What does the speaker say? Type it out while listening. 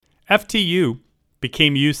FTU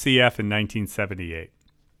became UCF in 1978.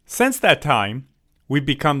 Since that time, we've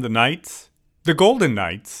become the Knights, the Golden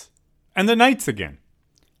Knights, and the Knights again.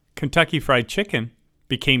 Kentucky Fried Chicken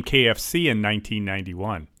became KFC in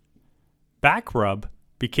 1991. Backrub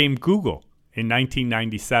became Google in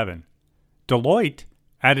 1997. Deloitte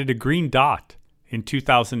added a green dot in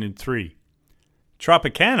 2003.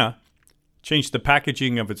 Tropicana changed the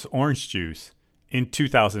packaging of its orange juice in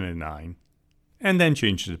 2009 and then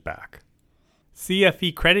changed it back.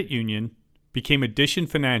 CFE Credit Union became Addition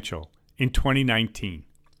Financial in 2019.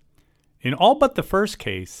 In all but the first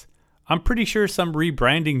case, I'm pretty sure some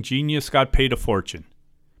rebranding genius got paid a fortune.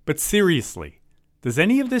 But seriously, does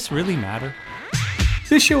any of this really matter?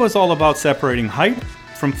 This show is all about separating hype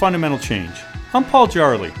from fundamental change. I'm Paul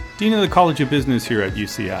Jarley, Dean of the College of Business here at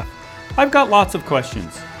UCF. I've got lots of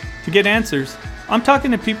questions. To get answers, I'm talking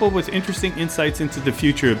to people with interesting insights into the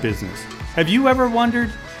future of business. Have you ever wondered,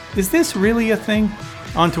 is this really a thing?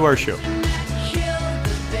 On to our show.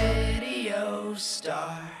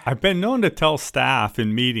 I've been known to tell staff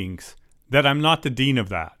in meetings that I'm not the dean of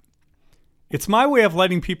that. It's my way of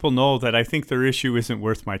letting people know that I think their issue isn't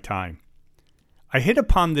worth my time. I hit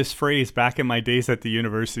upon this phrase back in my days at the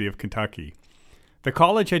University of Kentucky. The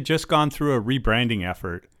college had just gone through a rebranding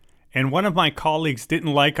effort, and one of my colleagues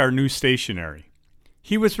didn't like our new stationery.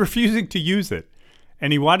 He was refusing to use it,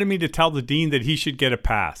 and he wanted me to tell the dean that he should get a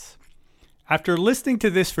pass. After listening to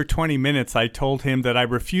this for 20 minutes, I told him that I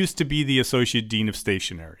refused to be the associate dean of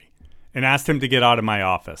stationery and asked him to get out of my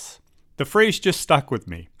office. The phrase just stuck with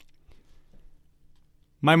me.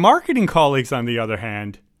 My marketing colleagues, on the other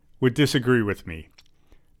hand, would disagree with me.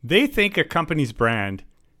 They think a company's brand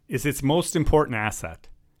is its most important asset,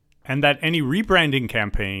 and that any rebranding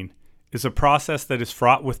campaign is a process that is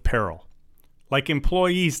fraught with peril. Like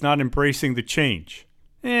employees not embracing the change.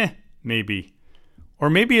 Maybe. Or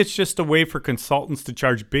maybe it's just a way for consultants to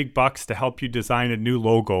charge big bucks to help you design a new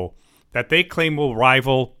logo that they claim will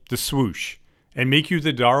rival the swoosh and make you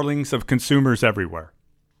the darlings of consumers everywhere.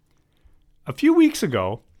 A few weeks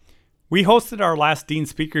ago, we hosted our last Dean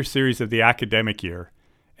Speaker series of the academic year,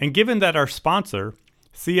 and given that our sponsor,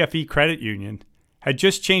 CFE Credit Union, had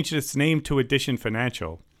just changed its name to Addition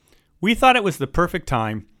Financial, we thought it was the perfect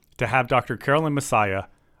time to have Dr. Carolyn Messiah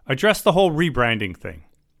address the whole rebranding thing.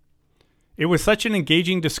 It was such an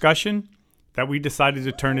engaging discussion that we decided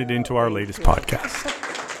to turn it into our latest podcast.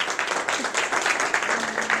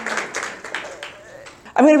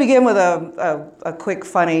 I'm going to begin with a quick,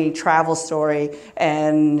 funny travel story,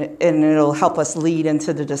 and it'll help us lead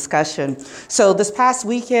into the discussion. So this past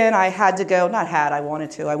weekend, I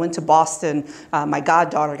wanted to. I went to Boston. My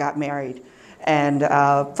goddaughter got married. And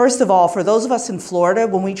first of all, for those of us in Florida,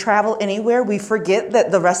 when we travel anywhere, we forget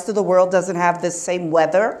that the rest of the world doesn't have this same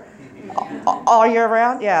weather all year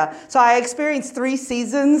round. Yeah. So I experienced 3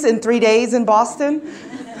 seasons in 3 days in Boston.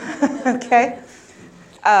 Okay.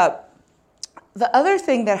 The other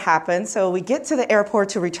thing that happened, so we get to the airport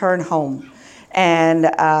to return home. And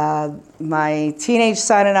my teenage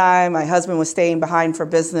son and I, my husband was staying behind for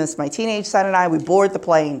business. My teenage son and I, we board the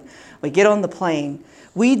plane. We get on the plane.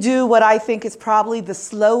 We do what I think is probably the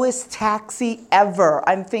slowest taxi ever.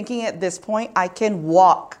 I'm thinking at this point, I can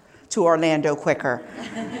walk to Orlando quicker,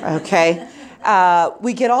 okay?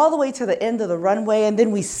 We get all the way to the end of the runway, and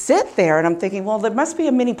then we sit there, and I'm thinking, well, there must be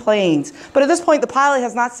many planes. But at this point, the pilot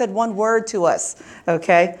has not said one word to us,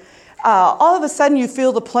 okay? All of a sudden, you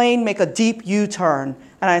feel the plane make a deep U-turn.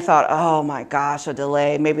 And I thought, oh my gosh, a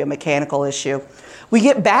delay, maybe a mechanical issue. We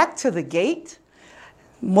get back to the gate.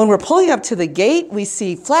 When we're pulling up to the gate, we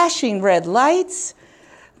see flashing red lights.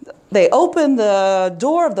 They open the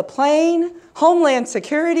door of the plane. Homeland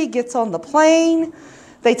Security gets on the plane.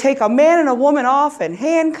 They take a man and a woman off in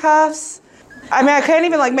handcuffs. I mean, I can't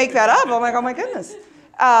even make that up. I'm like, oh my goodness.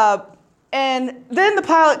 And then the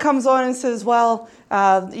pilot comes on and says, well,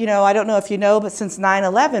 I don't know if you know, but since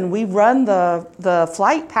 9/11, we run the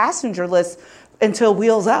flight passenger list until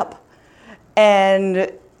Wheels Up.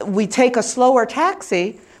 And we take a slower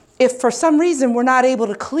taxi if for some reason we're not able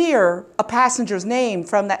to clear a passenger's name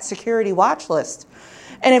from that security watch list.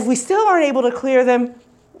 And if we still aren't able to clear them,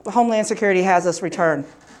 Homeland Security has us return.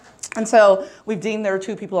 And so we've deemed there were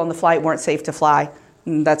 2 people on the flight weren't safe to fly,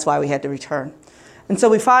 and that's why we had to return. And so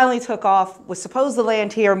we finally took off, was supposed to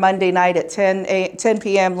land here Monday night at 10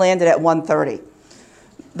 p.m., landed at 1:30.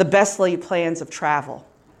 The best laid plans of travel.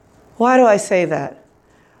 Why do I say that?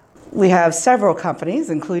 We have several companies,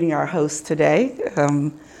 including our host today,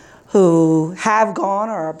 who have gone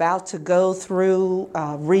or are about to go through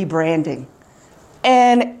rebranding.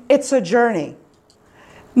 And it's a journey.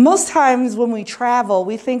 Most times when we travel,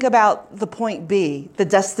 we think about the point B, the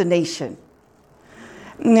destination.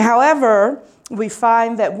 However, we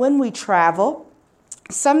find that when we travel,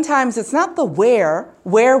 sometimes it's not the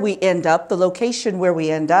where we end up, the location where we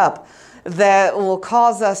end up, that will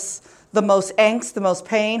cause us the most angst, the most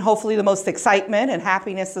pain, hopefully the most excitement and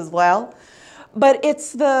happiness as well. But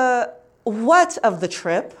it's the what of the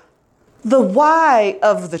trip, the why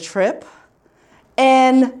of the trip,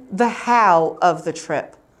 and the how of the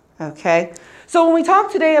trip. Okay? So when we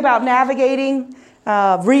talk today about navigating,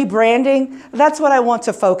 rebranding, that's what I want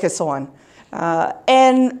to focus on.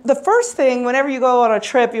 And the first thing, whenever you go on a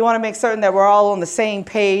trip, you want to make certain that we're all on the same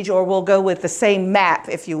page, or we'll go with the same map,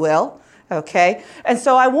 if you will. Okay? And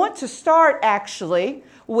so I want to start actually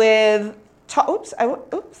with,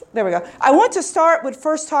 there we go. I want to start with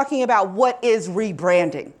first talking about what is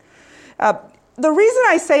rebranding. The reason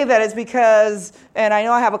I say that is because, and I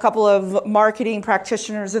know I have a couple of marketing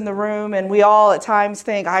practitioners in the room, and we all at times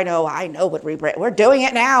think, I know what rebrand, we're doing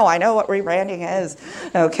it now. I know what rebranding is,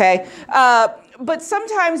 okay? But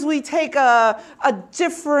sometimes we take a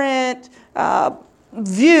different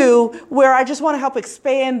view where I just want to help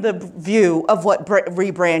expand the view of what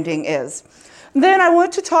rebranding is. Then I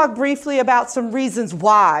want to talk briefly about some reasons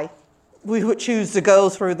why we would choose to go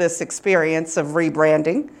through this experience of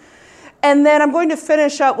rebranding. And then I'm going to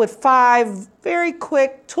finish up with 5 very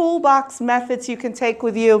quick toolbox methods you can take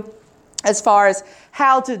with you as far as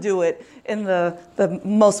how to do it in the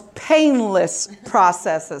most painless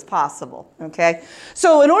process as possible, okay?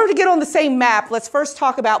 So in order to get on the same map, let's first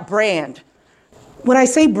talk about brand. When I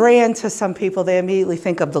say brand to some people, they immediately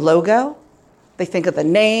think of the logo, they think of the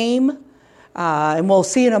name, and we'll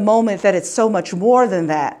see in a moment that it's so much more than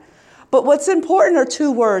that. But what's important are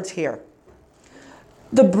 2 words here.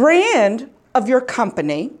 The brand of your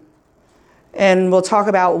company, and we'll talk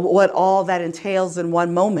about what all that entails in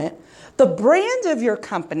one moment. The brand of your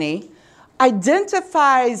company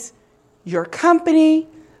identifies your company,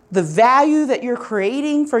 the value that you're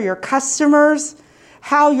creating for your customers,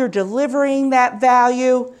 how you're delivering that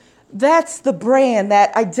value. That's the brand,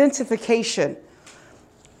 that identification.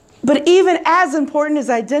 But even as important as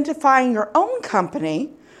identifying your own company,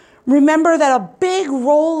 remember that a big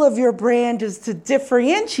role of your brand is to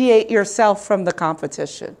differentiate yourself from the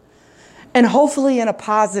competition, and hopefully in a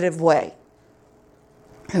positive way.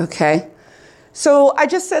 Okay? So I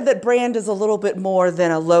just said that brand is a little bit more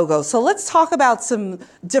than a logo. So let's talk about some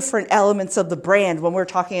different elements of the brand when we're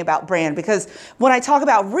talking about brand, because when I talk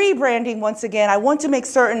about rebranding, once again, I want to make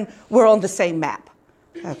certain we're on the same map.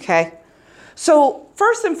 Okay? So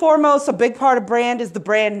first and foremost, a big part of brand is the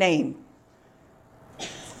brand name.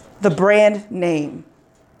 The brand name.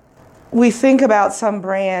 We think about some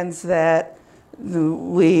brands that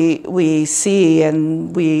we see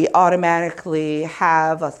and we automatically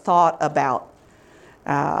have a thought about.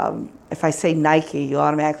 If I say Nike, you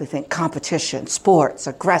automatically think competition, sports,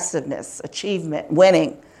 aggressiveness, achievement,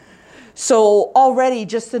 winning. So already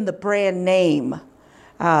just in the brand name,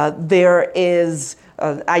 there is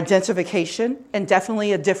identification and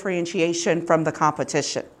definitely a differentiation from the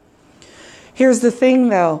competition. Here's the thing,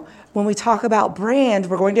 though. When we talk about brand,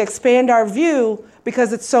 we're going to expand our view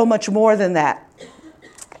because it's so much more than that.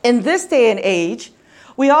 In this day and age,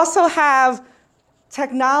 we also have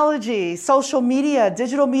technology, social media,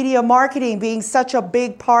 digital media marketing being such a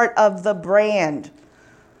big part of the brand.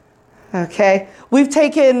 Okay? We've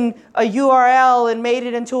taken a URL and made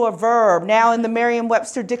it into a verb. Now in the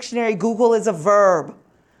Merriam-Webster dictionary, Google is a verb.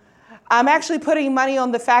 I'm actually putting money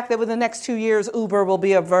on the fact that within the next 2 years, Uber will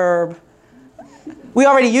be a verb. We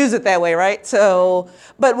already use it that way, right? So,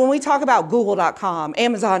 but when we talk about Google.com,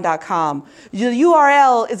 Amazon.com, the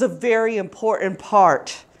URL is a very important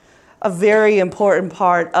part of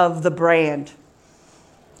the brand.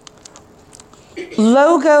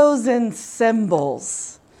 Logos and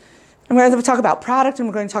symbols. And we're going to talk about product and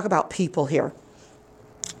we're going to talk about people here.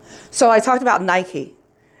 So I talked about Nike.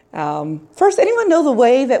 First, anyone know the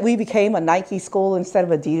way that we became a Nike school instead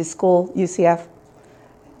of Adidas school, UCF?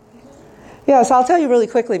 Yeah, so I'll tell you really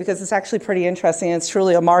quickly because it's actually pretty interesting. It's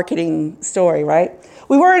truly a marketing story, right?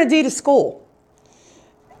 We were an Adidas school.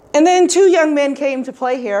 And then 2 young men came to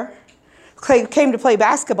play here, came to play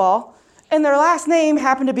basketball, and their last name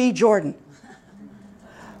happened to be Jordan.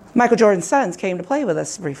 Michael Jordan's sons came to play with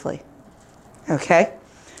us briefly. Okay?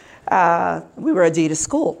 We were Adidas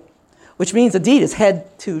school, which means Adidas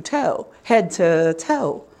head to toe.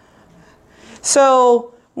 So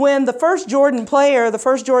when the first Jordan player, the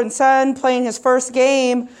first Jordan son playing his first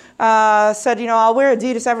game, said, I'll wear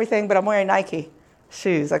Adidas everything, but I'm wearing Nike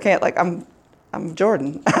shoes. I can't, I'm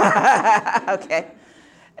Jordan. Okay.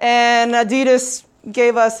 And Adidas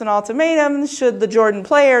gave us an ultimatum. Should the Jordan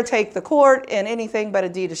player take the court in anything but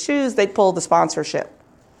Adidas shoes, they'd pull the sponsorship.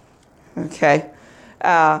 Okay.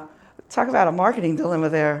 Talk about a marketing dilemma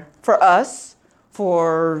there. For us,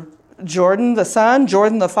 for Jordan the son,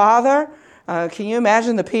 Jordan the father, can you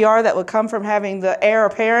imagine the PR that would come from having the heir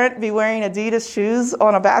apparent be wearing Adidas shoes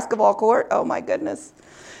on a basketball court? Oh my goodness.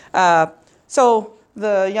 So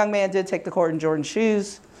the young man did take the court in Jordan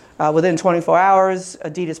shoes. Within 24 hours,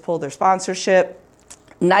 Adidas pulled their sponsorship.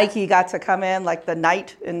 Nike got to come in like the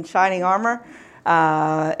knight in shining armor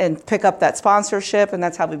and pick up that sponsorship, and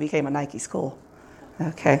that's how we became a Nike school.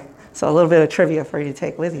 Okay, so a little bit of trivia for you to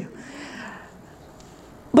take with you.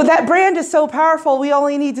 But that brand is so powerful, we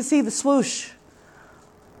only need to see the swoosh,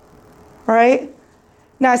 right?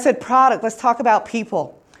 Now I said product, let's talk about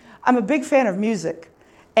people. I'm a big fan of music.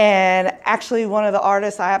 And actually one of the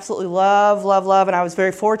artists I absolutely love, and I was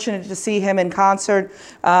very fortunate to see him in concert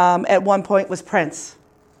at one point was Prince.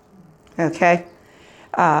 Okay?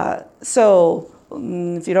 So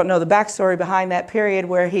if you don't know the backstory behind that period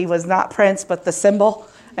where he was not Prince, but the symbol,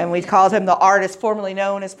 and we called him the artist formerly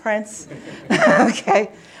known as Prince.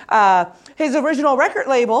 Okay. His original record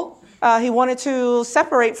label, he wanted to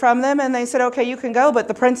separate from them, and they said, okay, you can go, but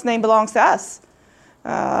the Prince name belongs to us.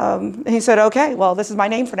 He said, okay, well, this is my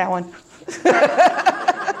name from now on.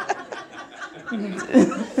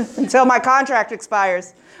 Until my contract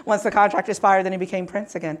expires. Once the contract expired, then he became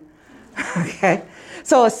Prince again. Okay.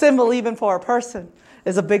 So a symbol, even for a person,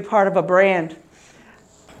 is a big part of a brand.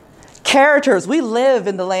 Characters. We live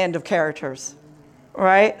in the land of characters,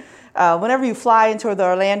 right? Whenever you fly into the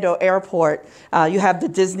Orlando airport, you have the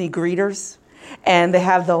Disney greeters, and they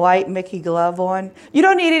have the white Mickey glove on. You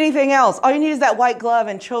don't need anything else. All you need is that white glove,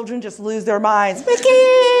 and children just lose their minds. Mickey!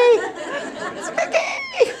 It's Mickey!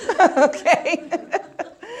 Okay.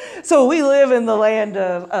 So we live in the land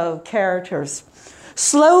of characters.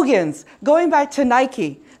 Slogans. Going back to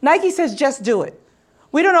Nike. Nike says, just do it.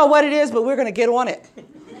 We don't know what it is, but we're going to get on it.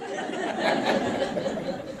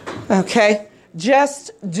 Okay?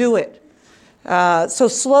 Just do it. So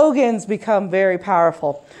slogans become very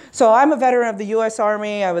powerful. So I'm a veteran of the U.S.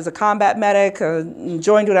 Army. I was a combat medic,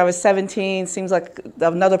 joined when I was 17. Seems like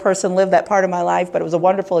another person lived that part of my life, but it was a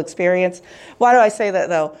wonderful experience. Why do I say that,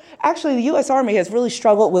 though? Actually, the U.S. Army has really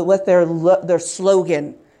struggled with what their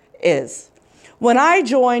slogan is. When I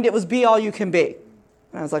joined, it was be all you can be.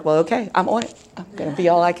 And I was like, well, okay, I'm on it. I'm going to be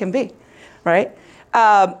all I can be, right?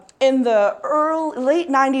 In the late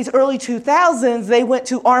 90s, early 2000s, they went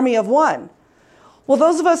to Army of One. Well,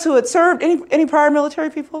 those of us who had served, any prior military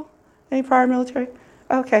people? Any prior military?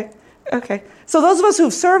 Okay. So those of us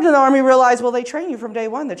who've served in the Army realize, well, they train you from day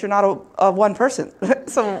one that you're not a one person.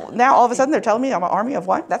 So now all of a sudden they're telling me I'm an Army of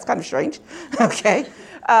One? That's kind of strange. Okay.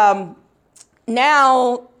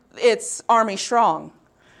 Now it's Army Strong,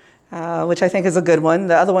 which I think is a good one.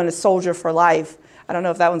 The other one is Soldier for Life. I don't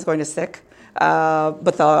know if that one's going to stick.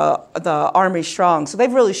 But the Army Strong. So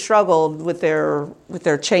they've really struggled with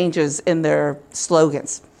their changes in their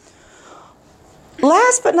slogans.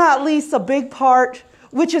 Last but not least, a big part,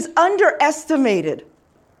 which is underestimated.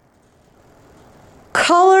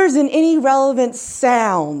 Colors and any relevant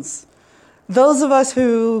sounds. Those of us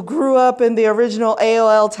who grew up in the original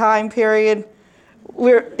AOL time period,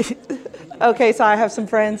 okay, so I have some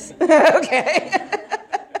friends. Okay.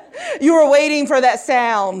 You were waiting for that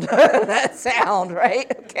sound,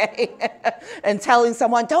 right? Okay. And telling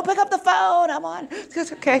someone, don't pick up the phone, I'm on.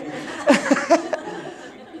 Okay.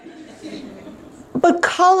 But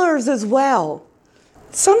colors as well.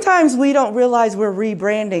 Sometimes we don't realize we're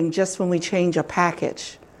rebranding just when we change a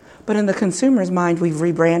package. But in the consumer's mind, we've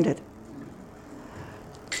rebranded.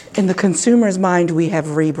 In the consumer's mind, we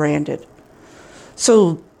have rebranded.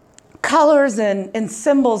 So colors and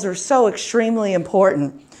symbols are so extremely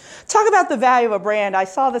important. Talk about the value of a brand. I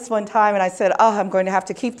saw this one time and I said, oh, I'm going to have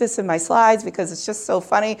to keep this in my slides because it's just so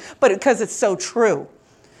funny, but because it's so true.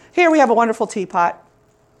 Here we have a wonderful teapot.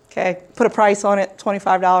 Okay, put a price on it,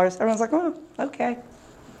 $25. Everyone's like, oh, okay.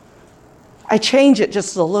 I change it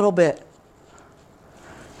just a little bit.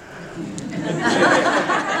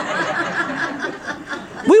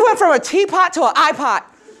 We went from a teapot to an iPod.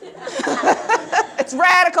 It's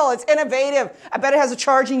radical, it's innovative. I bet it has a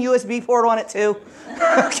charging USB port on it too.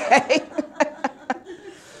 Okay.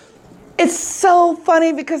 It's so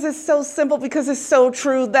funny because it's so simple, because it's so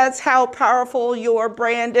true. That's how powerful your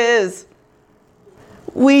brand is.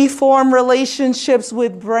 We form relationships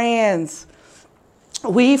with brands.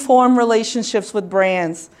 We form relationships with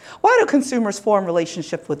brands. Why do consumers form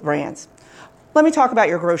relationships with brands? Let me talk about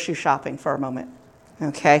your grocery shopping for a moment.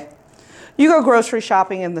 Okay. You go grocery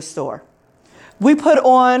shopping in the store. We put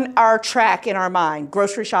on our track in our mind,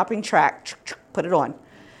 grocery shopping track, put it on.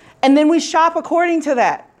 And then we shop according to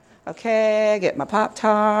that. Okay, I get my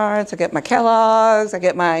Pop-Tarts, I get my Kellogg's,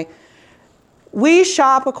 we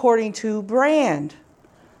shop according to brand.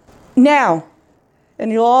 Now,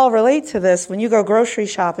 and you'll all relate to this, when you go grocery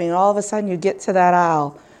shopping and all of a sudden you get to that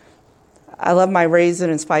aisle. I love my raisin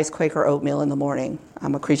and spice Quaker oatmeal in the morning.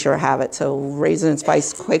 I'm a creature of habit, so raisin and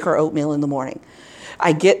spice Quaker oatmeal in the morning.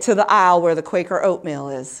 I get to the aisle where the Quaker oatmeal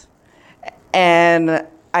is, and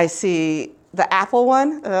I see the apple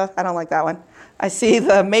one. I don't like that one. I see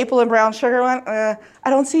the maple and brown sugar one. I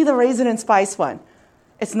don't see the raisin and spice one.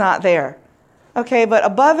 It's not there. Okay, but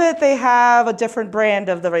above it, they have a different brand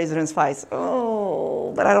of the raisin and spice.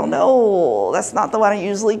 Oh, but I don't know. That's not the one I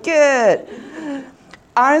usually get.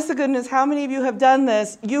 Honest to goodness, how many of you have done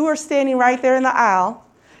this? You are standing right there in the aisle.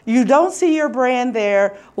 You don't see your brand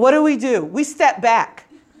there. What do? We step back.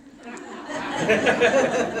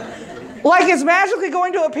 Like it's magically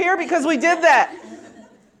going to appear because we did that.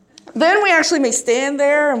 Then we actually may stand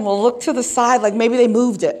there and we'll look to the side like maybe they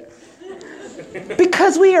moved it.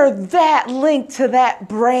 Because we are that linked to that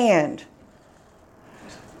brand.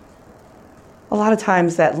 A lot of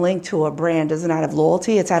times that link to a brand isn't out of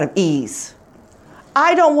loyalty, it's out of ease.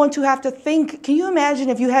 I don't want to have to think. Can you imagine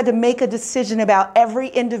if you had to make a decision about every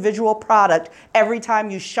individual product every time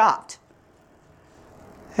you shopped?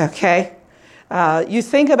 Okay. You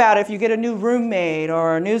think about if you get a new roommate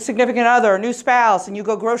or a new significant other, or a new spouse, and you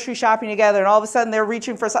go grocery shopping together, and all of a sudden they're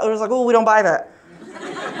reaching for something. It's like, oh, we don't buy that.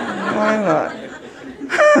 Why not?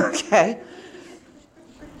 Okay.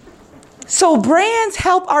 So brands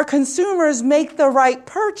help our consumers make the right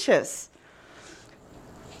purchase.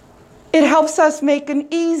 It helps us make an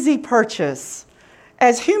easy purchase.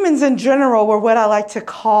 As humans in general, we're what I like to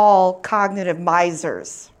call cognitive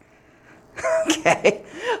misers. Okay,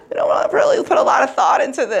 we don't want to really put a lot of thought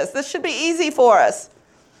into this. This should be easy for us,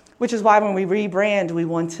 which is why when we rebrand, we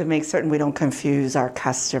want to make certain we don't confuse our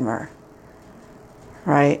customer,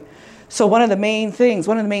 right? So one of the main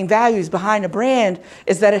values behind a brand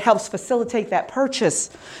is that it helps facilitate that purchase.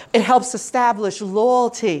 It helps establish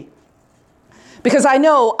loyalty. Because I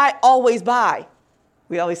know I always buy.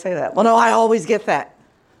 We always say that. Well, no, I always get that.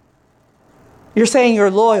 You're saying you're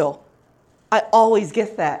loyal. I always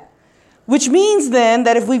get that. Which means then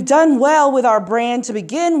that if we've done well with our brand to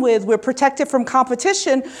begin with, we're protected from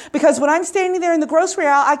competition, because when I'm standing there in the grocery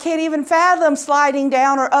aisle, I can't even fathom sliding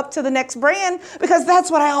down or up to the next brand because that's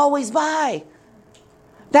what I always buy.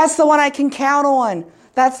 That's the one I can count on.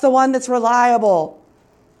 That's the one that's reliable.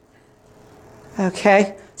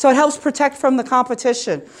 Okay? So it helps protect from the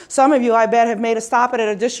competition. Some of you, I bet, have made a stop at an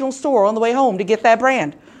additional store on the way home to get that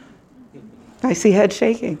brand. I see head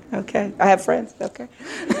shaking. Okay. I have friends. Okay.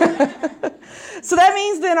 So that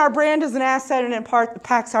means then our brand is an asset and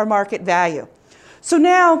impacts our market value. So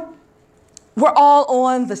now we're all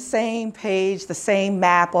on the same page, the same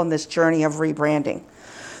map on this journey of rebranding.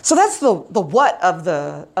 So that's the what of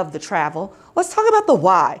the travel. Let's talk about the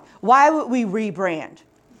why. Why would we rebrand?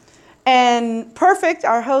 And Perfect,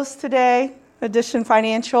 our host today, Addition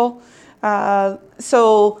Financial.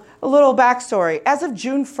 So a little backstory. As of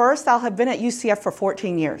June 1st, I'll have been at UCF for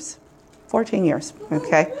 14 years. 14 years,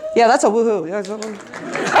 okay? Yeah, that's a woohoo.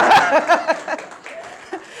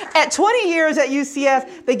 At 20 years at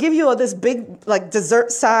UCF, they give you this big, like,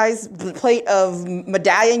 dessert-sized plate of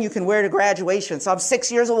medallion you can wear to graduation. So I'm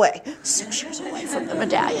 6 years away. 6 years away from the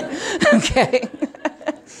medallion, okay?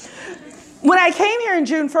 When I came here in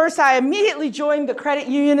June 1st, I immediately joined the credit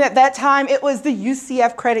union. At that time, it was the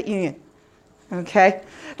UCF Credit Union, okay?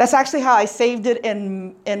 That's actually how I saved it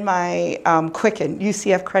in my Quicken,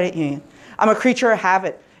 UCF Credit Union. I'm a creature of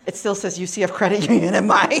habit. It still says UCF Credit Union in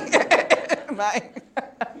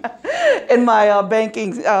my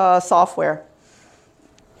banking software.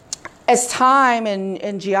 As time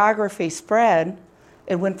and geography spread,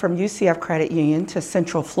 it went from UCF Credit Union to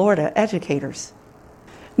Central Florida Educators.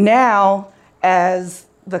 Now, as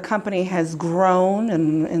the company has grown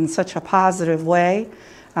in such a positive way,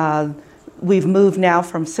 we've moved now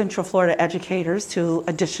from Central Florida Educators to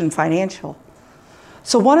Addition Financial.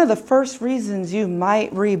 So one of the first reasons you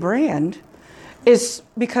might rebrand is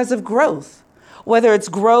because of growth, whether it's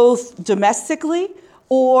growth domestically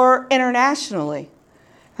or internationally.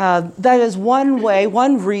 That is one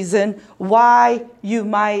reason why you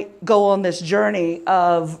might go on this journey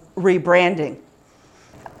of rebranding.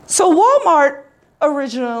 So Walmart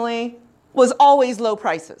originally was always low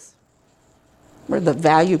prices. We're the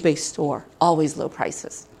value-based store, always low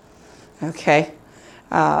prices. Okay.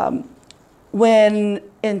 When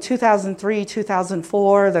in 2003,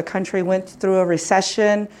 2004, the country went through a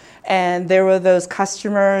recession and there were those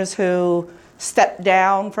customers who stepped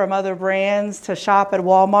down from other brands to shop at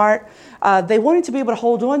Walmart, they wanted to be able to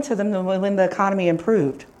hold on to them when the economy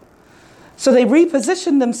improved. So they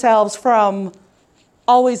repositioned themselves from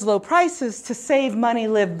always low prices to save money,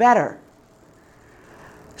 live better.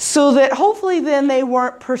 So that hopefully then they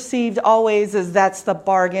weren't perceived always as that's the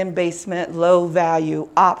bargain basement, low value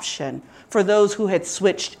option for those who had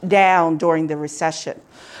switched down during the recession.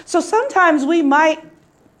 So sometimes we might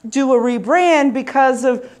do a rebrand because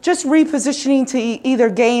of just repositioning to either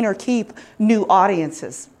gain or keep new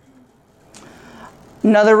audiences.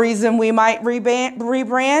 Another reason we might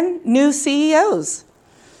rebrand, new CEOs.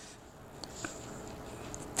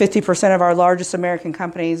 50% of our largest American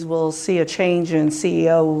companies will see a change in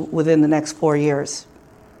CEO within the next 4 years.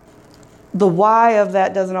 The why of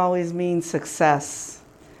that doesn't always mean success.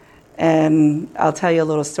 And I'll tell you a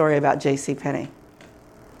little story about JCPenney.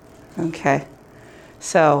 Okay.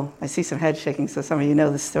 So I see some head shaking, so some of you know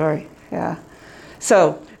the story. Yeah.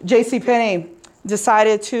 So JCPenney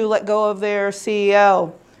decided to let go of their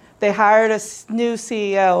CEO. They hired a new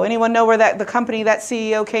CEO. Anyone know where the company that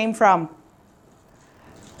CEO came from?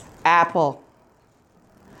 Apple.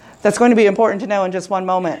 That's going to be important to know in just one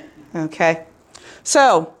moment. Okay.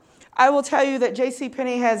 So I will tell you that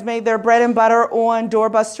JCPenney has made their bread and butter on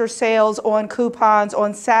doorbuster sales, on coupons,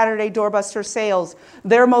 on Saturday doorbuster sales.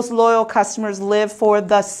 Their most loyal customers live for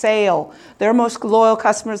the sale. Their most loyal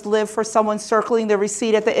customers live for someone circling the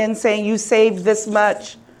receipt at the end saying, you saved this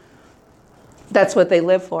much. That's what they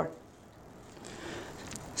live for.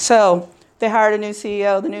 So they hired a new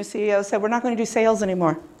CEO. The new CEO said, we're not going to do sales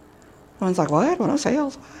anymore. Everyone's like, what? Well, no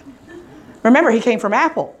sales. What? Remember, he came from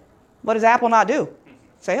Apple. What does Apple not do?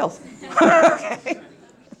 Sales. Okay.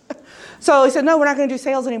 So he said, no, we're not going to do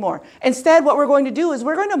sales anymore. Instead, what we're going to do is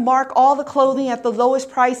we're going to mark all the clothing at the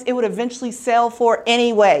lowest price it would eventually sell for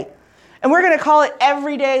anyway. And we're going to call it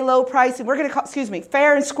everyday low pricing. We're going to call,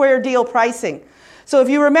 fair and square deal pricing. So if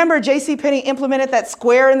you remember, JCPenney implemented that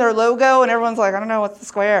square in their logo, and everyone's like, I don't know, what's the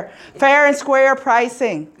square? Fair and square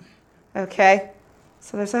pricing. Okay.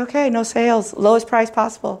 So they said, okay, no sales, lowest price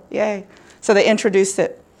possible. Yay. So they introduced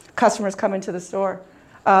it. Customers come into the store.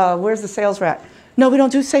 Where's the sales rep? No, we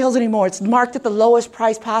don't do sales anymore. It's marked at the lowest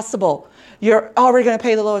price possible. You're already going to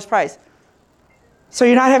pay the lowest price. So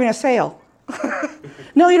you're not having a sale.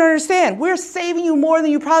 No, you don't understand. We're saving you more than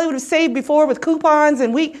you probably would have saved before with coupons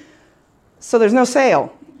and so there's no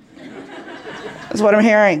sale. That's what I'm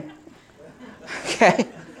hearing. Okay.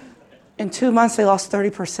 In 2 months, they lost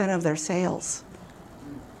 30% of their sales.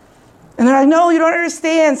 And they're like, no, you don't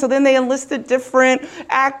understand. So then they enlisted different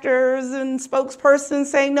actors and spokespersons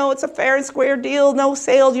saying, no, it's a fair and square deal, no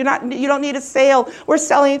sales. You don't need a sale. We're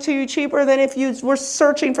selling it to you cheaper than if you were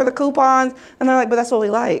searching for the coupons. And they're like, but that's what we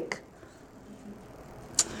like.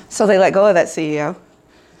 So they let go of that CEO.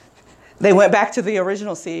 They went back to the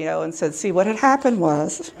original CEO and said, see, what had happened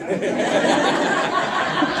was...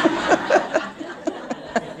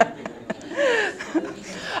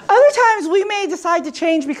 Other times we may decide to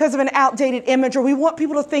change because of an outdated image, or we want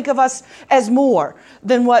people to think of us as more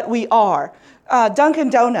than what we are. Dunkin'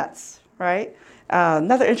 Donuts, right?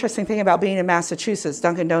 Another interesting thing about being in Massachusetts,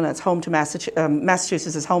 Dunkin' Donuts, home to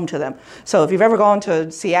Massachusetts is home to them. So if you've ever gone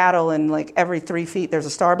to Seattle and like every 3 feet there's a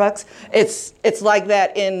Starbucks, it's like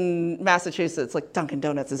that in Massachusetts. Like Dunkin'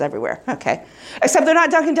 Donuts is everywhere. Okay, except they're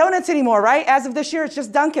not Dunkin' Donuts anymore, right? As of this year, it's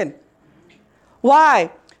just Dunkin'.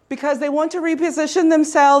 Why? Because they want to reposition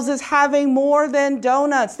themselves as having more than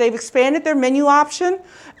donuts. They've expanded their menu option,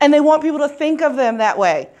 and they want people to think of them that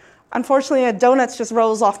way. Unfortunately, donuts just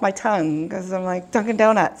rolls off my tongue because I'm like, Dunkin'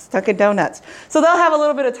 Donuts, Dunkin' Donuts. So they'll have a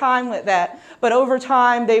little bit of time with that. But over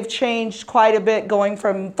time, they've changed quite a bit, going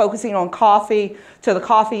from focusing on coffee to the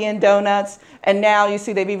coffee in donuts. And now you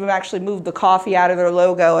see they've even actually moved the coffee out of their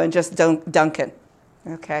logo and just Dunkin'.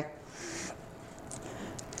 Okay.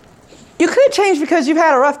 You could change because you've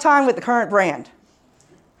had a rough time with the current brand.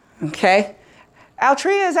 Okay?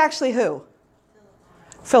 Altria is actually who?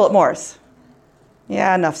 Philip Morris.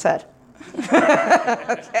 Yeah, enough said.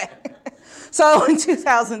 Okay. So in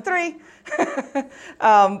 2003,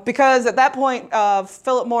 because at that point,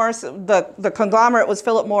 Philip Morris, the conglomerate was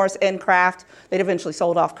Philip Morris and Kraft. They'd eventually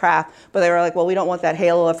sold off Kraft, but they were like, well, we don't want that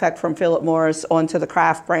halo effect from Philip Morris onto the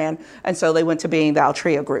Kraft brand. And so they went to being the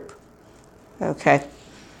Altria Group. Okay.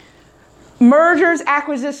 Mergers,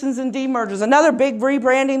 acquisitions, and demergers. Another big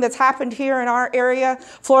rebranding that's happened here in our area,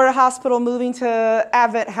 Florida Hospital moving to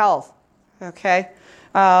Advent Health. Okay.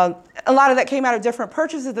 A lot of that came out of different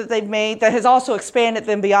purchases that they've made that has also expanded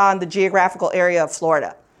them beyond the geographical area of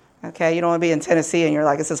Florida. Okay, you don't want to be in Tennessee and you're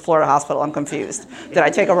like, it says Florida Hospital, I'm confused. Did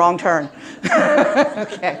I take a wrong turn?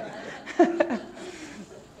 Okay.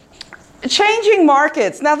 Changing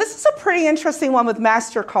markets. Now, this is a pretty interesting one with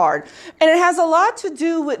MasterCard, and it has a lot to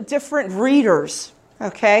do with different readers,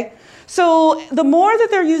 okay? So the more that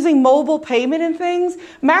they're using mobile payment and things,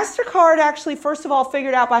 MasterCard actually, first of all,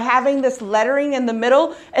 figured out by having this lettering in the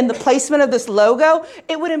middle and the placement of this logo,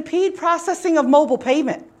 it would impede processing of mobile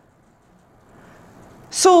payment.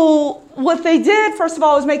 So what they did, first of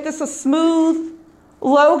all, was make this a smooth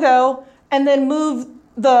logo and then move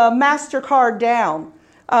the MasterCard down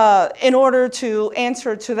in order to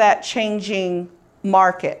answer to that changing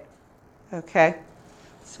market. Okay,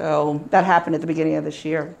 so that happened at the beginning of this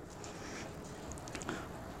year.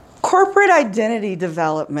 Corporate identity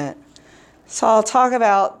development. So I'll talk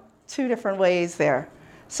about two different ways there.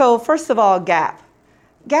 So first of all, Gap.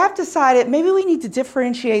 Gap decided maybe we need to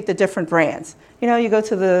differentiate the different brands. You know, you go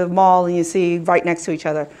to the mall and you see right next to each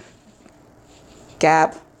other,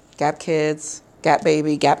 Gap, Gap Kids, Gap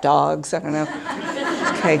Baby, Gap Dogs, I don't know.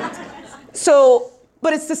 Okay. So,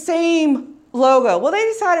 but it's the same logo. Well, they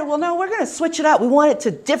decided, well, no, we're going to switch it up. We want it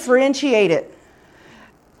to differentiate it.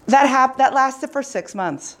 That lasted for 6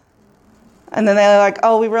 months. And then they're like,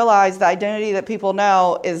 oh, we realized the identity that people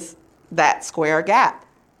know is that square Gap.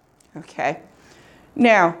 Okay.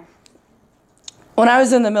 Now, when I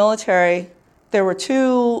was in the military, there were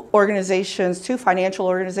two financial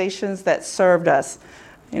organizations that served us.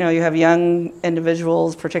 You know, you have young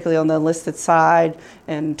individuals, particularly on the enlisted side,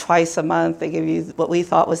 and twice a month they give you what we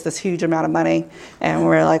thought was this huge amount of money. And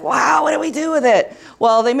we're like, wow, what do we do with it?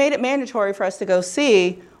 Well, they made it mandatory for us to go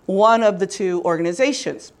see one of the two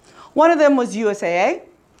organizations. One of them was USAA,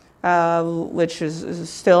 which is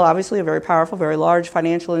still obviously a very powerful, very large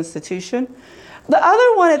financial institution. The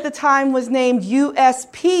other one at the time was named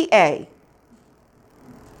USPA.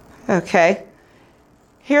 Okay.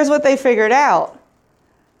 Here's what they figured out.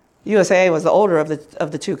 USAA was the older of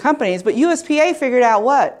the two companies, but USPA figured out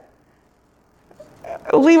what?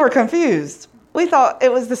 We were confused. We thought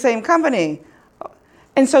it was the same company.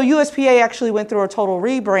 And so USPA actually went through a total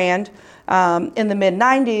rebrand in the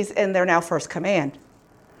mid-90s, and they're now First Command,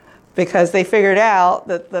 because they figured out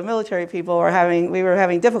that the military people were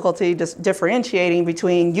having difficulty just differentiating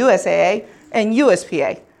between USAA and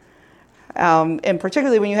USPA. And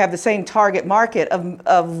particularly when you have the same target market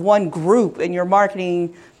of one group and you're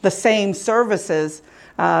marketing the same services,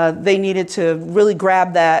 they needed to really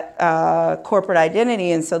grab that corporate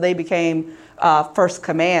identity, and so they became First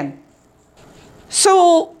Command.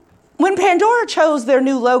 So when Pandora chose their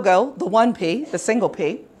new logo, the 1P, the single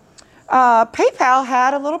P, PayPal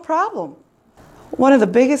had a little problem. One of the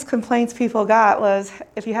biggest complaints people got was,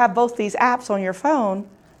 if you have both these apps on your phone,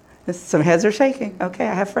 some heads are shaking. Okay,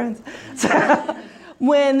 I have friends. So,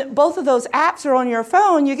 when both of those apps are on your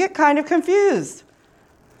phone, you get kind of confused.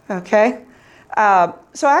 Okay?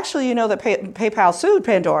 So actually, you know that PayPal sued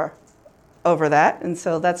Pandora over that, and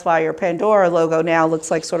so that's why your Pandora logo now looks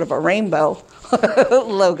like sort of a rainbow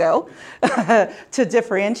logo to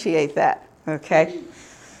differentiate that. Okay?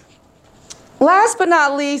 Last but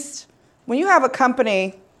not least, when you have a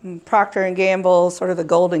company, Procter & Gamble, sort of the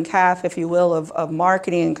golden calf, if you will, of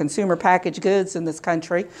marketing and consumer packaged goods in this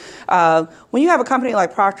country. When you have a company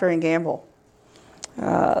like Procter & Gamble,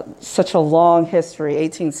 such a long history,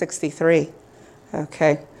 1863,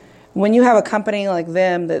 okay? When you have a company like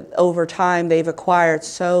them that over time they've acquired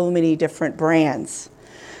so many different brands,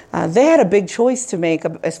 they had a big choice to make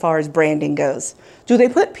as far as branding goes. Do they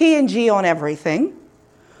put P&G on everything,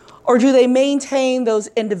 or do they maintain those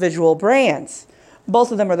individual brands?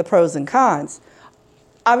 Both of them are the pros and cons.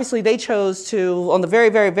 Obviously, they chose to, on the very,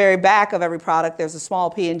 very, very back of every product, there's a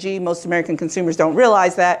small P&G. Most American consumers don't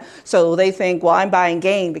realize that. So they think, well, I'm buying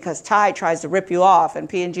Gain because Tide tries to rip you off. And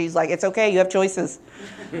P&G's like, it's okay, you have choices.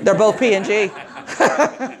 They're both P&G.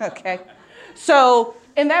 Okay. So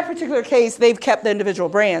in that particular case, they've kept the individual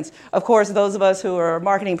brands. Of course, those of us who are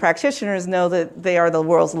marketing practitioners know that they are the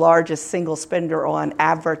world's largest single spender on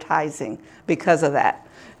advertising because of that.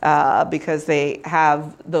 Because they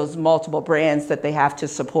have those multiple brands that they have to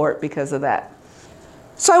support because of that.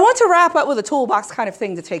 So I want to wrap up with a toolbox kind of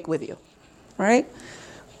thing to take with you, right?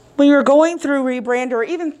 When you're going through rebrand or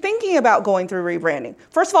even thinking about going through rebranding,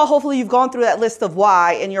 first of all, hopefully you've gone through that list of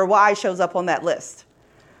why and your why shows up on that list.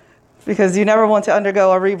 Because you never want to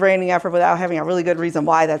undergo a rebranding effort without having a really good reason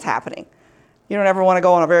why that's happening. You don't ever want to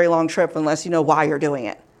go on a very long trip unless you know why you're doing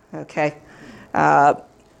it, okay?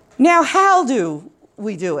 Now, how do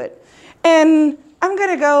we do it? And I'm going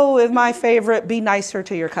to go with my favorite, be nicer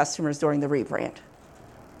to your customers during the rebrand.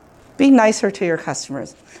 Be nicer to your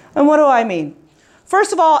customers. And what do I mean?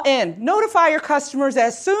 First of all, notify your customers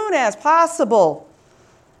as soon as possible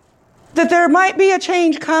that there might be a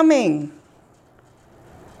change coming.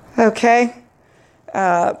 Okay?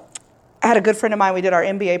 I had a good friend of mine. We did our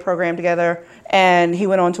MBA program together, and he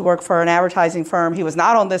went on to work for an advertising firm. He was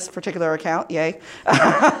not on this particular account, yay,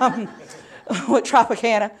 with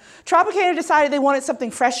Tropicana. Tropicana decided they wanted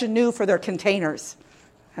something fresh and new for their containers,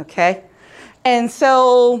 okay? And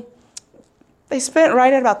so they spent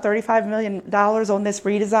right at about $35 million on this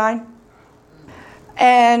redesign.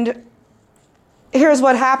 And here's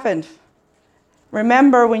what happened.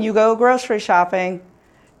 Remember, when you go grocery shopping,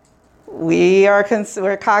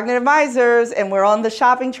 we're cognitive misers, and we're on the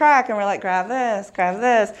shopping track, and we're like, grab this,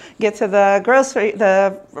 get to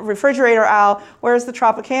the refrigerator aisle. Where's the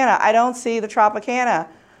Tropicana? I don't see the Tropicana.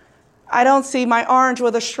 I don't see my orange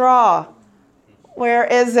with a straw. Where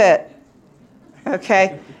is it?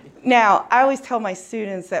 Okay. Now, I always tell my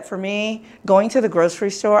students that for me, going to the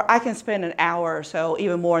grocery store, I can spend an hour or so,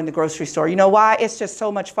 even more in the grocery store. You know why? It's just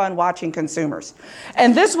so much fun watching consumers.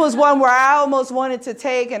 And this was one where I almost wanted to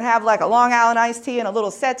take and have like a Long Island iced tea and a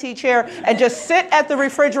little settee chair and just sit at the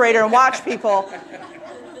refrigerator and watch people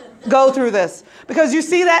go through this. Because you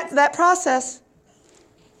see that process.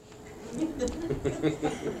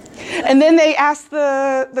 And then they asked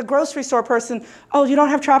the grocery store person, oh, you don't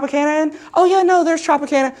have Tropicana in? Oh, yeah, no, there's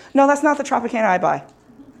Tropicana. No, that's not the Tropicana I buy.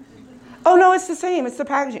 Oh, no, it's the same. It's the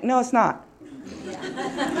packaging. No, it's not.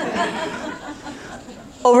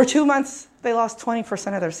 Over 2 months, they lost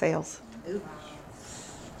 20% of their sales.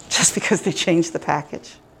 Just because they changed the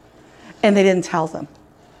package. And they didn't tell them.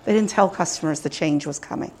 They didn't tell customers the change was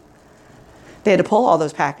coming. They had to pull all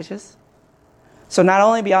those packages. So not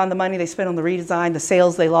only beyond the money they spent on the redesign, the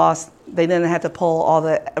sales they lost, they then had to pull all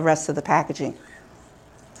the rest of the packaging.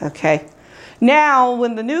 Okay. Now,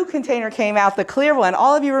 when the new container came out, the clear one,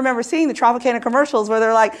 all of you remember seeing the Tropicana commercials where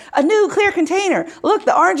they're like, a new clear container. Look,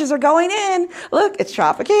 the oranges are going in. Look, it's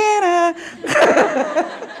Tropicana.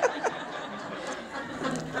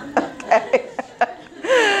 Okay.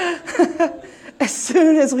 As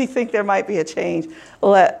soon as we think there might be a change,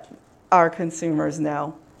 let our consumers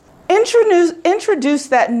know. Introduce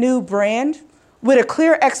that new brand with a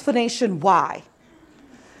clear explanation why.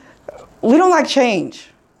 We don't like change.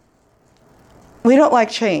 We don't like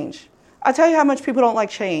change. I'll tell you how much people don't like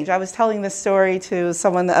change. I was telling this story to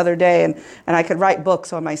someone the other day, and I could write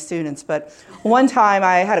books on my students, but one time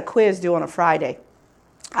I had a quiz due on a Friday.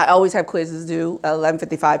 I always have quizzes due at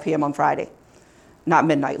 11:55 p.m. on Friday. Not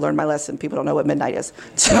midnight. Learn my lesson. People don't know what midnight is.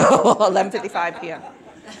 So 11:55 p.m.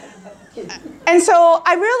 And so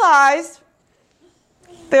I realized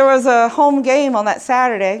there was a home game on that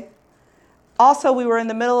Saturday. Also, we were in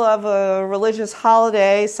the middle of a religious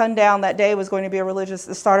holiday. Sundown that day was going to be the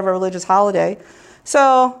start of a religious holiday.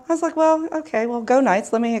 So I was like, well, okay, well, go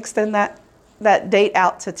Knights. Let me extend that date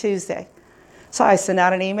out to Tuesday. So I sent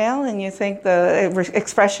out an email, and you think the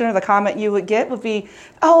expression or the comment you would get would be,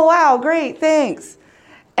 oh, wow, great, thanks.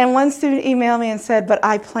 And one student emailed me and said, but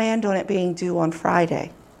I planned on it being due on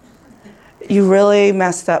Friday. You really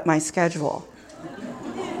messed up my schedule.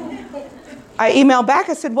 I emailed back,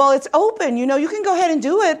 I said, well, it's open. You know, you can go ahead and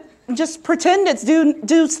do it. Just pretend it's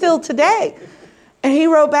due still today. And he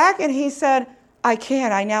wrote back and he said, I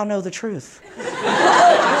can't. I now know the truth.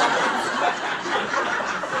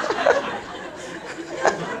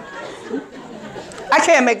 I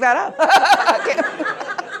can't make that up.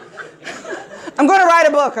 I'm going to write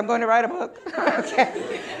a book.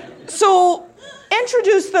 Okay. So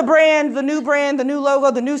introduce the brand, the new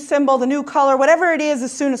logo, the new symbol, the new color, whatever it is,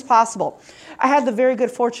 as soon as possible. I had the very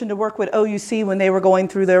good fortune to work with OUC when they were going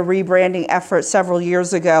through their rebranding effort several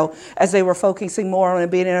years ago, as they were focusing more on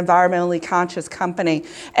being an environmentally conscious company.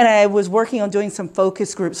 And I was working on doing some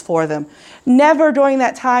focus groups for them. Never during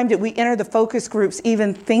that time did we enter the focus groups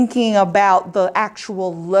even thinking about the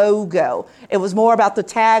actual logo. It was more about the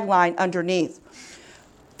tagline underneath.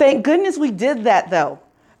 Thank goodness we did that, though,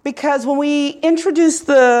 because when we introduced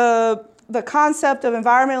the concept of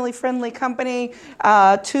environmentally friendly company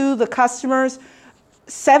to the customers,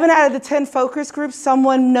 7 out of the 10 focus groups,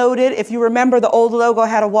 someone noted, if you remember, the old logo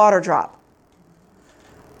had a water drop.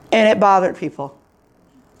 And it bothered people.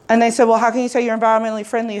 And they said, well, how can you say you're environmentally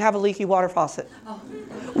friendly? You have a leaky water faucet. Oh.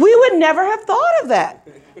 We would never have thought of that.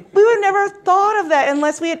 We would never have thought of that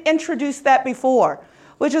unless we had introduced that before,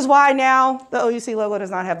 which is why now the OUC logo does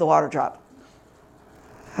not have the water drop.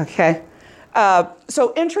 Okay.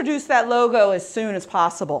 So introduce that logo as soon as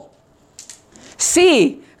possible.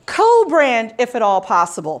 C, co-brand if at all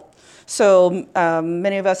possible. So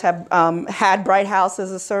many of us have had Bright House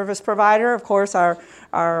as a service provider. Of course,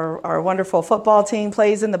 our wonderful football team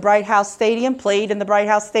played in the Bright House Stadium.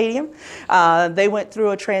 They went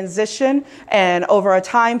through a transition, and over a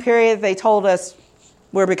time period, they told us,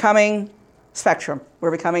 we're becoming Spectrum.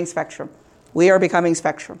 We're becoming Spectrum. We are becoming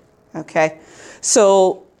Spectrum, okay?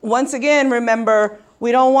 So once again, remember,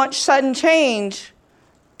 we don't want sudden change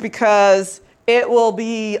because it will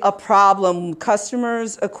be a problem.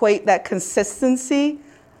 Customers equate that consistency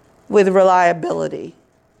with reliability,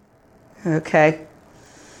 okay?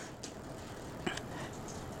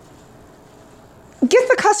 Get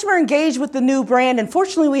the customer engaged with the new brand, and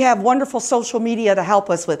fortunately we have wonderful social media to help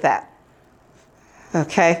us with that,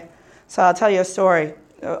 okay? So I'll tell you a story.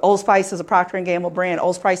 Old Spice is a Procter & Gamble brand.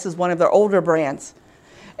 Old Spice is one of their older brands.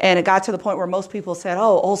 And it got to the point where most people said,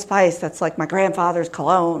 oh, Old Spice, that's like my grandfather's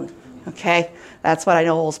cologne. Okay, that's what I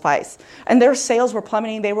know, Old Spice. And their sales were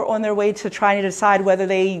plummeting. They were on their way to trying to decide whether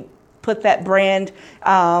they put that brand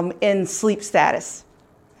in sleep status.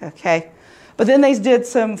 Okay, but then they did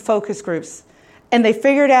some focus groups. And they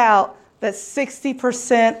figured out that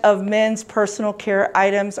 60% of men's personal care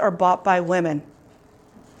items are bought by women.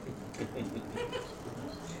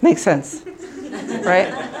 Makes sense,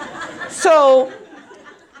 right? So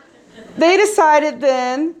they decided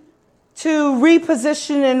then to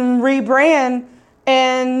reposition and rebrand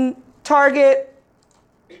and target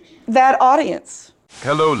that audience.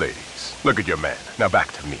 Hello, ladies. Look at your man. Now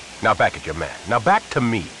back to me. Now back at your man. Now back to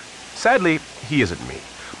me. Sadly, he isn't me.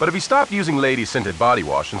 But if he stopped using lady-scented body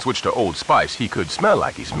wash and switched to Old Spice, he could smell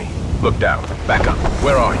like he's me. Look down. Back up.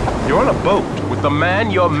 Where are you? You're on a boat with the man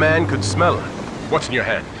your man could smell like. What's in your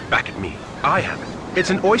hand? Back at me. I have it. It's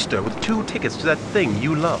an oyster with 2 tickets to that thing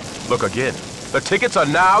you love. Look again. The tickets are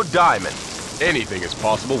now diamond. Anything is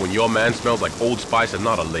possible when your man smells like Old Spice and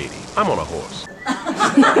not a lady. I'm on a horse.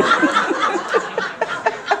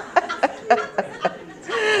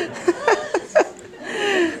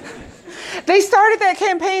 They started that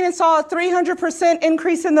campaign and saw a 300%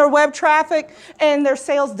 increase in their web traffic, and their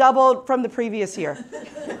sales doubled from the previous year.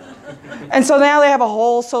 And so now they have a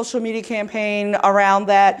whole social media campaign around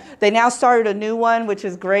that. They now started a new one, which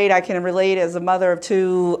is great. I can relate as a mother of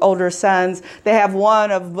 2 older sons. They have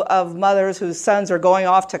one of mothers whose sons are going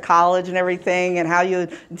off to college and everything, and how you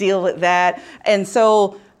deal with that. And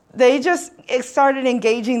so they just started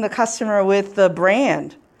engaging the customer with the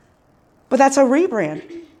brand. But that's a rebrand,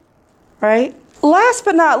 right? Last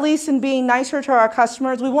but not least, in being nicer to our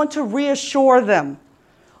customers, we want to reassure them.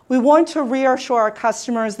 We want to reassure our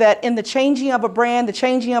customers that in the changing of a brand, the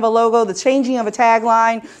changing of a logo, the changing of a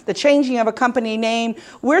tagline, the changing of a company name,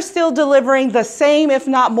 we're still delivering the same, if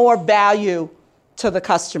not more, value to the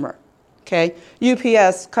customer. Okay,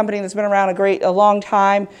 UPS, company that's been around a long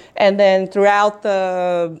time, and then throughout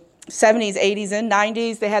the 70s, 80s, and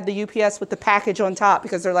 90s, they had the UPS with the package on top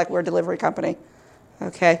because they're like, we're a delivery company.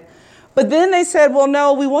 Okay, but then they said, well,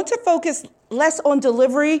 no, we want to focus less on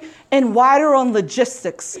delivery and wider on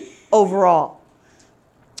logistics overall.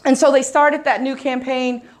 And so they started that new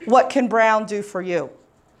campaign, What Can Brown Do For You?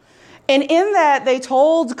 And in that, they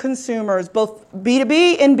told consumers, both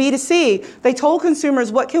B2B and B2C, they told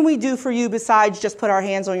consumers, what can we do for you besides just put our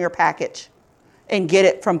hands on your package and get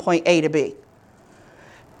it from point A to B?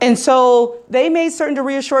 And so they made certain to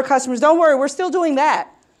reassure customers, don't worry, we're still doing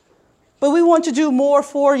that. But we want to do more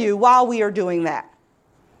for you while we are doing that.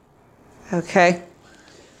 Okay,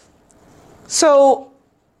 so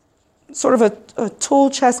sort of a tool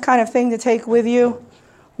chest kind of thing to take with you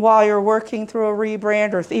while you're working through a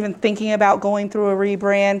rebrand or even thinking about going through a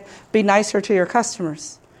rebrand. Be nicer to your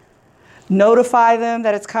customers. Notify them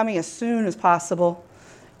that it's coming as soon as possible.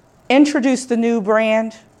 Introduce the new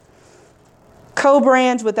brand.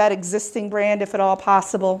 Co-brand with that existing brand if at all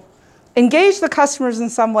possible. Engage the customers in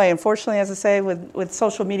some way. Unfortunately, as I say, with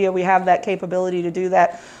social media, we have that capability to do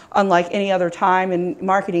that, unlike any other time in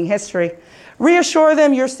marketing history. Reassure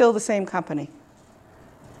them you're still the same company.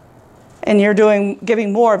 And you're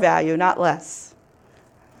giving more value, not less.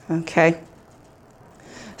 Okay?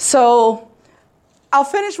 So I'll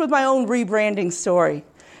finish with my own rebranding story.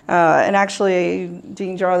 And actually,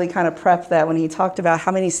 Dean Jarley kind of prepped that when he talked about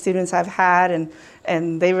how many students I've had,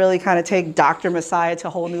 and they really kind of take Dr. Messiah to a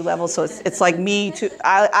whole new level. So it's like me too.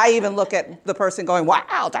 I even look at the person going,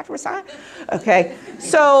 wow, Dr. Messiah? Okay,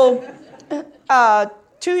 so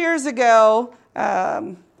 2 years ago,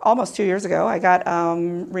 almost 2 years ago, I got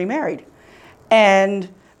remarried. And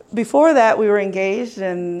before that, we were engaged,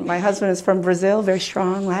 and my husband is from Brazil, very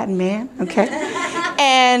strong Latin man, okay?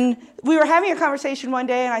 And we were having a conversation one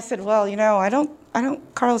day, and I said, well, you know,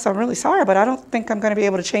 Carlos, I'm really sorry, but I don't think I'm going to be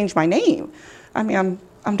able to change my name. I mean,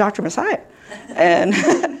 I'm Dr. Messiah. And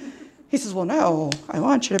he says, well, no, I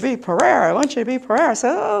want you to be Pereira. I want you to be Pereira. I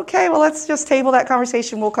said, okay, well, let's just table that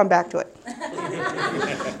conversation. We'll come back to it.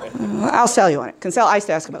 I'll sell you on it. Cancel ice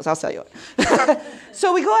to Eskimos. I'll sell you on it.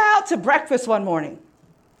 So we go out to breakfast one morning.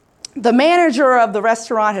 The manager of the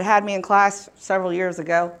restaurant had me in class several years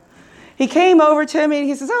ago. He came over to me and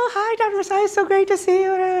he says, oh, hi, Dr. Messiah, it's so great to see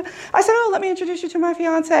you. I said, oh, let me introduce you to my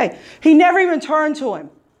fiance. He never even turned to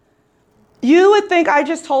him. You would think I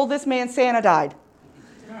just told this man Santa died.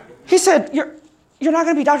 He said, you're not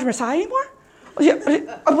going to be Dr. Messiah anymore? What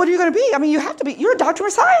are you going to be? I mean, you have to be. You're Dr.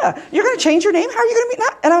 Messiah. You're going to change your name? How are you going to be now?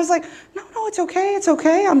 And I was like, no, it's okay. It's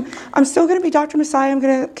okay. I'm still going to be Dr. Messiah. I'm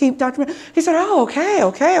going to keep Dr. He said, oh,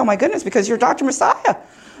 okay. Oh, my goodness, because you're Dr. Messiah.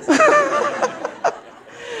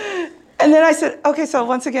 And then I said, okay, so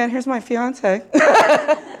once again, here's my fiance.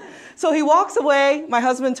 So he walks away. My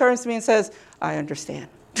husband turns to me and says, I understand.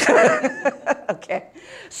 Okay.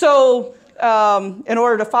 So in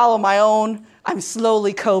order to follow my own, I'm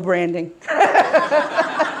slowly co-branding.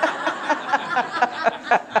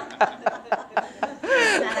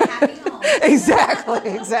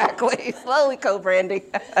 Exactly. Slowly co-branding.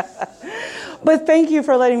 But thank you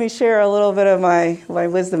for letting me share a little bit of my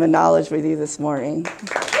wisdom and knowledge with you this morning.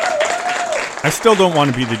 I still don't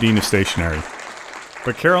want to be the dean of stationery,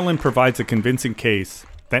 but Carolyn provides a convincing case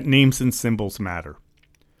that names and symbols matter.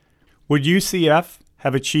 Would UCF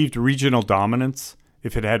have achieved regional dominance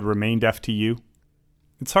if it had remained FTU?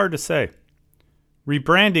 It's hard to say.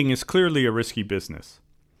 Rebranding is clearly a risky business.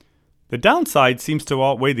 The downside seems to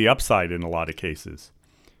outweigh the upside in a lot of cases.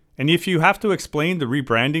 And if you have to explain the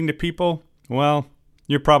rebranding to people, well,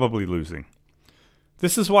 you're probably losing.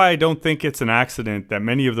 This is why I don't think it's an accident that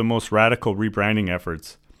many of the most radical rebranding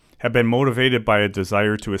efforts have been motivated by a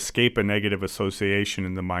desire to escape a negative association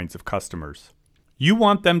in the minds of customers. You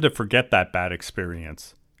want them to forget that bad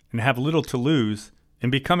experience and have little to lose in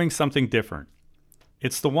becoming something different.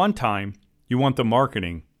 It's the one time you want the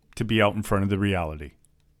marketing to be out in front of the reality.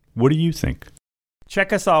 What do you think?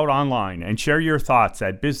 Check us out online and share your thoughts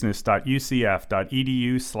at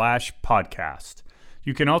business.ucf.edu/podcast.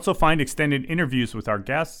 You can also find extended interviews with our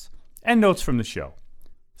guests and notes from the show.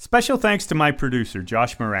 Special thanks to my producer,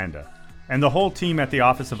 Josh Miranda, and the whole team at the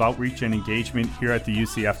Office of Outreach and Engagement here at the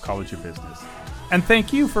UCF College of Business. And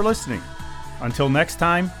thank you for listening. Until next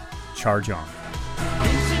time, charge on.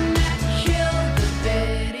 Internet killed the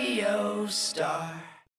video star.